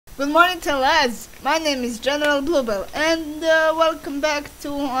Good morning to lads. My name is General Bluebell, and welcome back to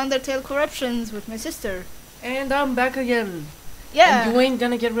Undertale Corruptions with my sister. And I'm back again. Yeah. And you ain't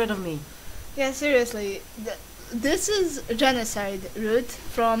gonna get rid of me. Yeah, seriously. This is Genocide Root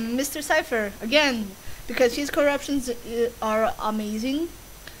from Mr. Cypher again, because his corruptions are amazing.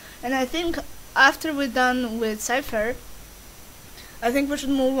 And I think after we're done with Cypher, I think we should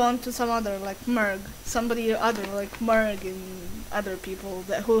move on to some other, like Merg, somebody other, like Merg and other people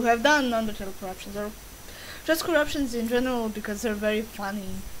who have done Undertale corruptions, or just corruptions in general, because they're very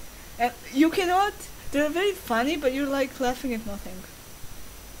funny. And you cannot, they're very funny, but you're like laughing at nothing.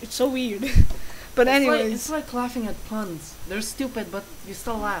 It's so weird. But anyways. It's like laughing at puns. They're stupid, but you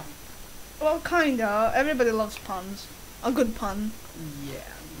still laugh. Well, kinda. Everybody loves puns. A good pun.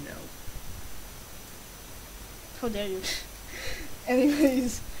 Yeah, no. How dare you.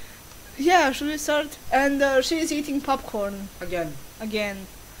 Anyways, yeah, should we start? And she's eating popcorn again.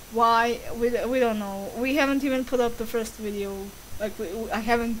 Why? We don't know. We haven't even put up the first video. Like I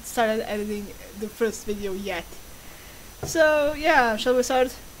haven't started editing the first video yet. So yeah, shall we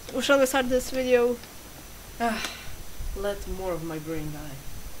start? Shall we start this video? Let more of my brain die.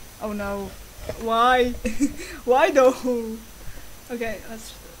 Oh no! Why? Why though? Okay,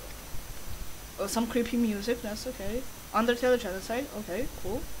 let's. Oh, some creepy music. That's okay. Undertale Genocide. Okay,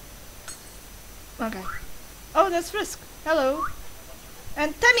 cool. Okay. Oh, that's Risk. Hello.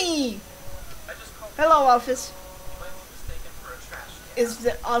 And Tammy! Hello, Alphys. Is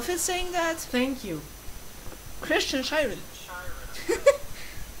the Alphys saying that? Thank you. Christian Shiren.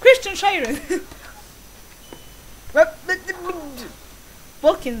 Christian Shiren.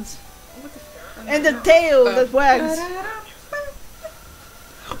 Vulcans. And the tail that wags.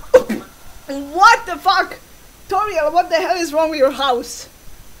 What the fuck? Toriel, what the hell is wrong with your house?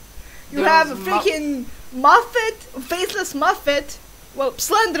 You have a freaking Muffet, faceless Muffet, well,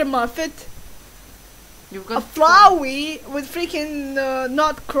 slender Muffet, You've got a Flowey with freaking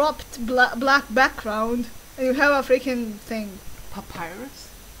not cropped black background, and you have a freaking thing. Papyrus?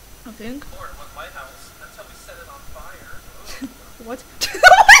 I think. Or it was my house until we set it on fire. What?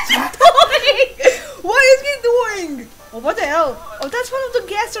 What is he doing? What is he doing? Oh, what the hell? Oh, that's one of the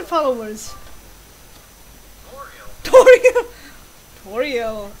Gaster followers. Toriel.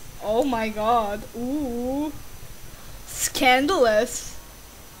 Toriel. Oh my god. Ooh. Scandalous.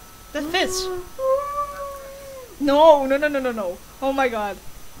 That fits. No. Oh my god.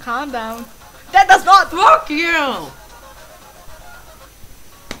 Calm down. That does not. Fuck you!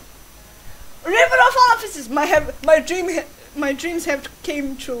 River of Offices. My dreams have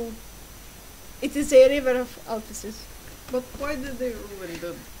came true. It is a river of offices. But why did they ruin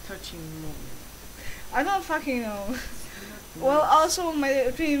the touching moment? I don't fucking know. Well, also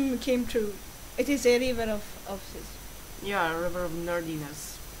my dream came true. It is a river of offices. Yeah, a river of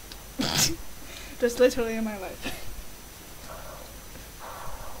nerdiness. Just literally in my life.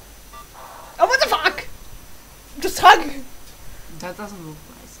 Oh, what the fuck? Just hug. That doesn't look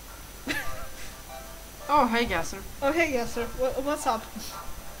nice. Oh, hey, Gasser. Oh, hey, yes, sir. What's up?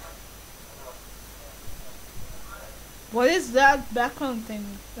 What is that background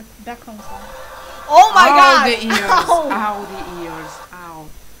thing? That background sound? Oh my god! The ears. Ow. Ow, the ears. Ow.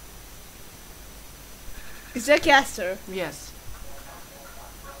 Is that Caster? Yes.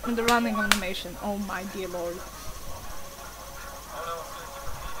 And the running animation. Oh my dear lord.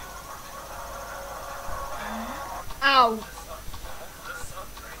 Ow!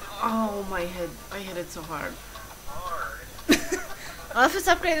 Oh, my head. I hit it so hard. I'll have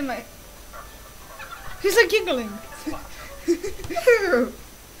to upgrade my... He's like giggling.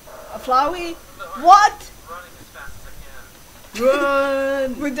 A Flowey? What? Running as fast as I can.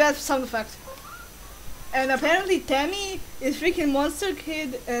 Run! With that sound effect. And apparently Tammy is freaking Monster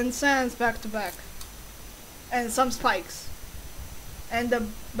Kid and Sans back to back. And some spikes. And the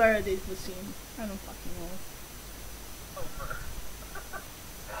bird it was seen. I don't fucking know.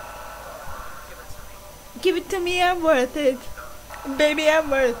 Give it to me, I'm worth it. Baby, I'm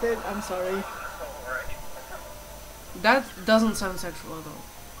worth it. I'm sorry. That doesn't sound sexual at all.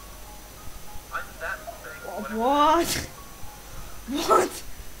 I'm that thing. What? What?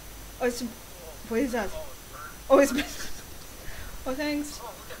 Oh, it's... What is that? Oh, it's... Oh, thanks. Oh,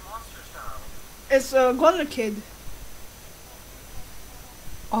 look at Monster Child. It's a Gunner Kid.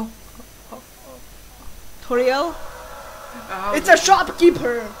 Oh. Toriel? Oh, It's a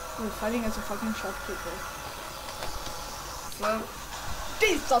shopkeeper! We're fighting as a fucking shopkeeper. Well,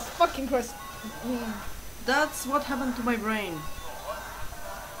 Jesus fucking Christ. that's what happened to my brain.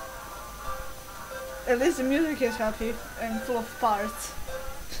 At least the music is happy and full of parts.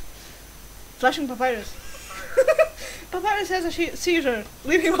 Flashing papyrus. Papyrus has a seizure.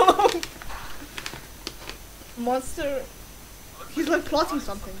 Leave him alone. Monster. He's like plotting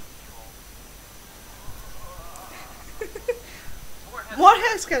something. More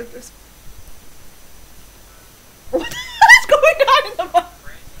head characters. What the hell is going on in the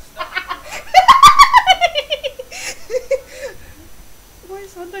What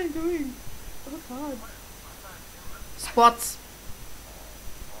is Sunday doing? Oh god. Spots.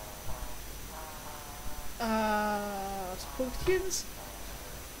 Spooktunes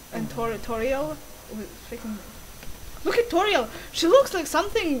and Toriel. Freaking. Look at Toriel. She looks like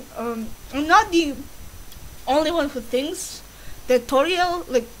something. I'm not the only one who thinks that Toriel,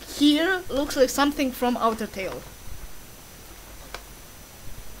 like here, looks like something from Undertale.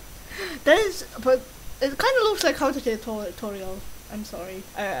 That is, but it kind of looks like Undertale Toriel. I'm sorry.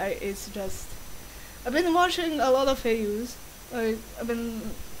 It's just. I've been watching a lot of AUs. I've been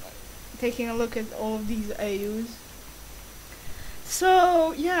taking a look at all of these AUs.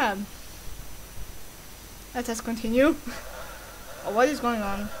 So yeah. Let us continue. Oh, what is going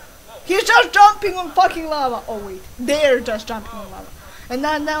on? He's just jumping on fucking lava. Oh wait, they're just jumping on lava, and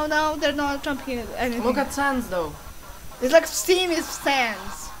now they're not jumping at anything. Look at sands though. It's like steam is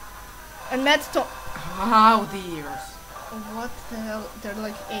sands, and that's How the years. what the hell? They're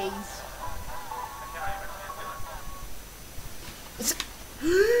like A's.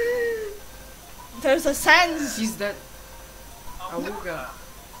 There's a sands. He's dead. Awooga.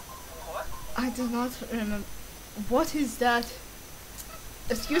 I do not remember. What is that?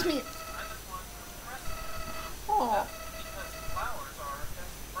 Excuse me. Oh.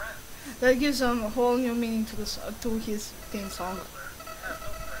 That gives a whole new meaning to to his theme song.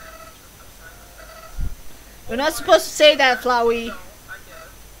 We're not supposed to say that, Flowey.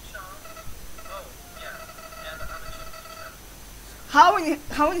 How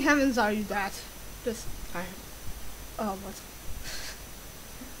in heavens are you that? Just oh what?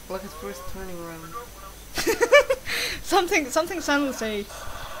 Look at first turning around. something Sun will say.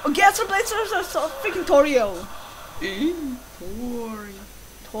 Oh, gas replacers are so freaking Toriel.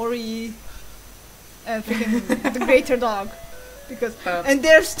 Tori. And freaking the greater dog. Because and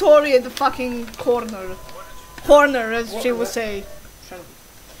there's Tori at the fucking corner. Corner, as she would say.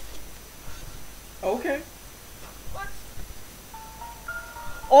 Okay.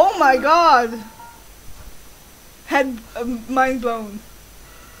 Oh my god! Head mind blown.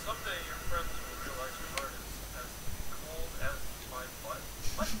 Someday your friends will realize your heart is as cold as my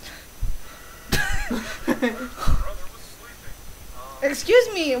butt. Brother was sleeping. Excuse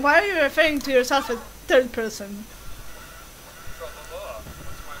me, why are you referring to yourself as third person? What's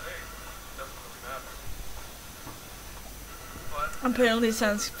my name? Doesn't really matter. But Apparently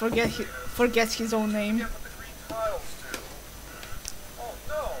Sans forgets his own name. yeah, but the green tiles too. Oh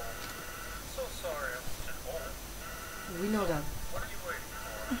no! So sorry, I'm such an old. We know that. What are you waiting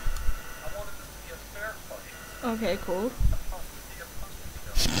for? I wanted this to be a fair fight. Okay, cool.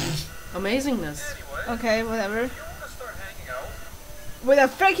 Amazingness. Anyway, Okay, whatever. you wanna start hanging out? With a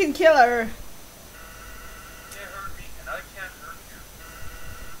freaking killer! You can't hurt me, and I can't hurt you.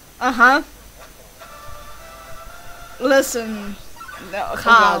 Uh-huh. Listen. No,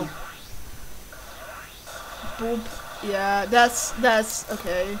 how? Boop. Yeah, that's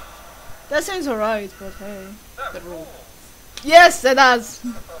okay. That seems alright, but hey. That rules. Yes, that does.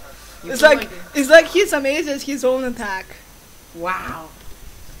 You It's feel like he's amazed at his own attack. wow.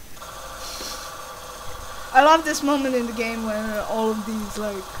 I love this moment in the game where all of these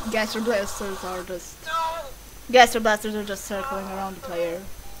like gaster blasters are just circling around the player.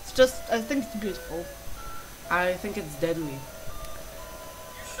 It's just I think it's beautiful. I think it's deadly. You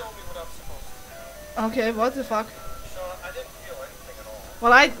show me what I'm supposed to do. Okay, what the fuck? Sean, I didn't feel anything at all.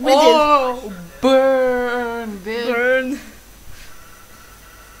 Well, we Oh, burn, did bitch. burn.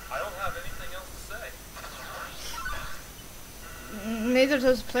 I don't have anything else to say. Neither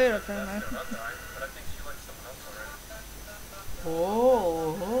does the player apparently. That's their guy, but I think she likes someone else already.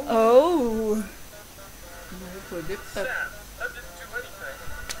 Oh. Oh, Sam, that didn't do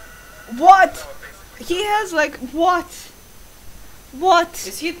anything. what? No, basically. He has like what? What?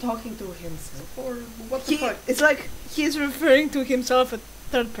 Is he talking to himself or what the fuck? It's like he's referring to himself at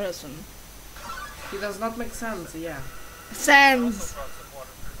third person. He does not make sense, yeah. Sans. Also brought some water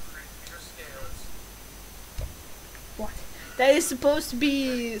for your scales. What? That is supposed to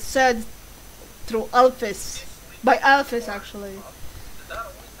be said through Alphys. By Alphys, actually. Did that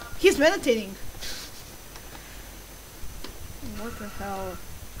always happen? He's meditating. What the hell?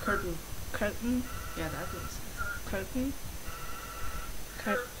 Curtain. Curtain? Yeah, that makes sense. Curtain?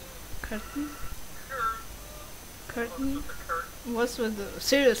 Curtain? Curtain? With the curtain. What's with the...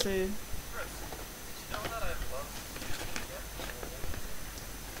 Seriously. Chris, did you know that I love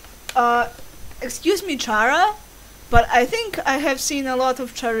Excuse me, Chara, but I think I have seen a lot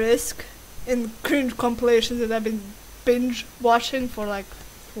of Charisk in cringe compilations that I've been binge watching for like,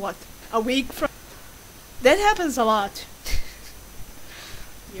 what, a week from. That happens a lot.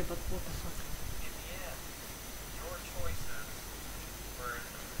 Yeah, but what the fuck? In the end, your choices were in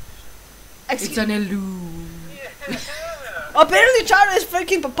the decision. It's an illusion. Yeah! Apparently Chara is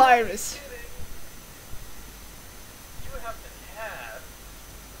freaking papyrus. You have been had.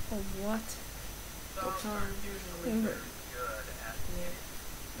 Oh, what? Dogs are usually Mhm. very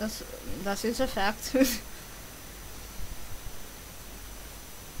good at That is a fact.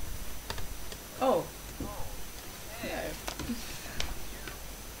 Oh, Oh, hey,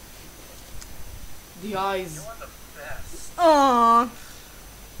 the eyes. you're the best. Aww.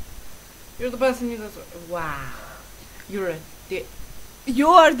 You're the best in music. Wow. You're a dick. You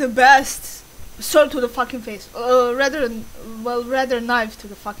are the best. Sword to the fucking face. Rather knife to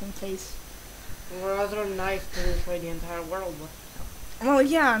the fucking face. Rather knife to destroy the entire world. What the hell? Well,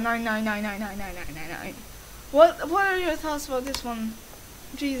 yeah, 999999999. What are your thoughts about this one?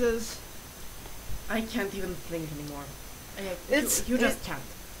 Jesus. I can't even think anymore. You It- just can't.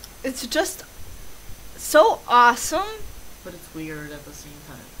 It's just so awesome. But it's weird at the same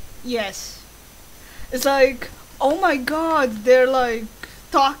time. Yes. It's like, oh my god, they're like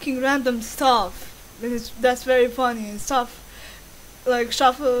talking random stuff. And that's very funny and stuff. Like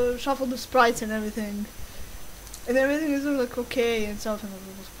shuffle the sprites and everything. And everything is like okay and stuff and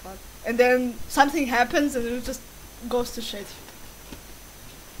and then something happens and it just goes to shit.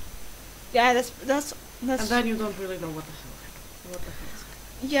 Yeah, that's And then you don't really know what the hell happened. What the hell is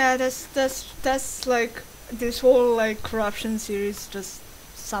happening. yeah, that's like this whole like corruption series just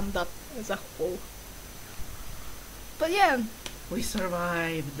summed up as a whole. But yeah. We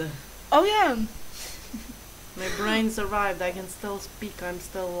survived. Oh yeah. My brain survived. I can still speak. I'm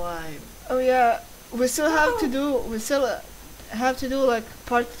still alive. Oh yeah. We still have to do like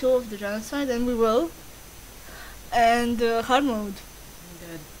part 2 of the genocide, and we will. And hard mode. I'm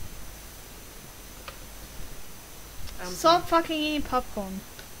dead. I'm Stop fucking eating popcorn.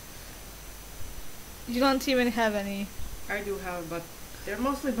 You don't even have any. I do have, but they're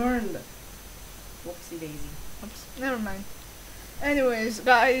mostly burned. Whoopsie daisy. Oops, never mind. Anyways,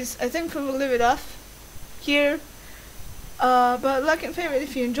 guys, I think we will leave it off here. But like and favorite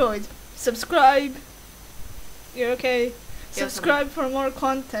if you enjoyed. Subscribe. You're okay. Yes, Subscribe for more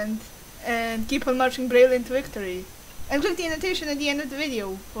content and keep on marching bravely into victory. And click the annotation at the end of the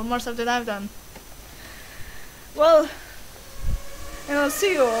video for more stuff that I've done. Well, and I'll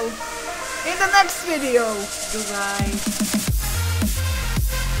see you all in the next video. Goodbye.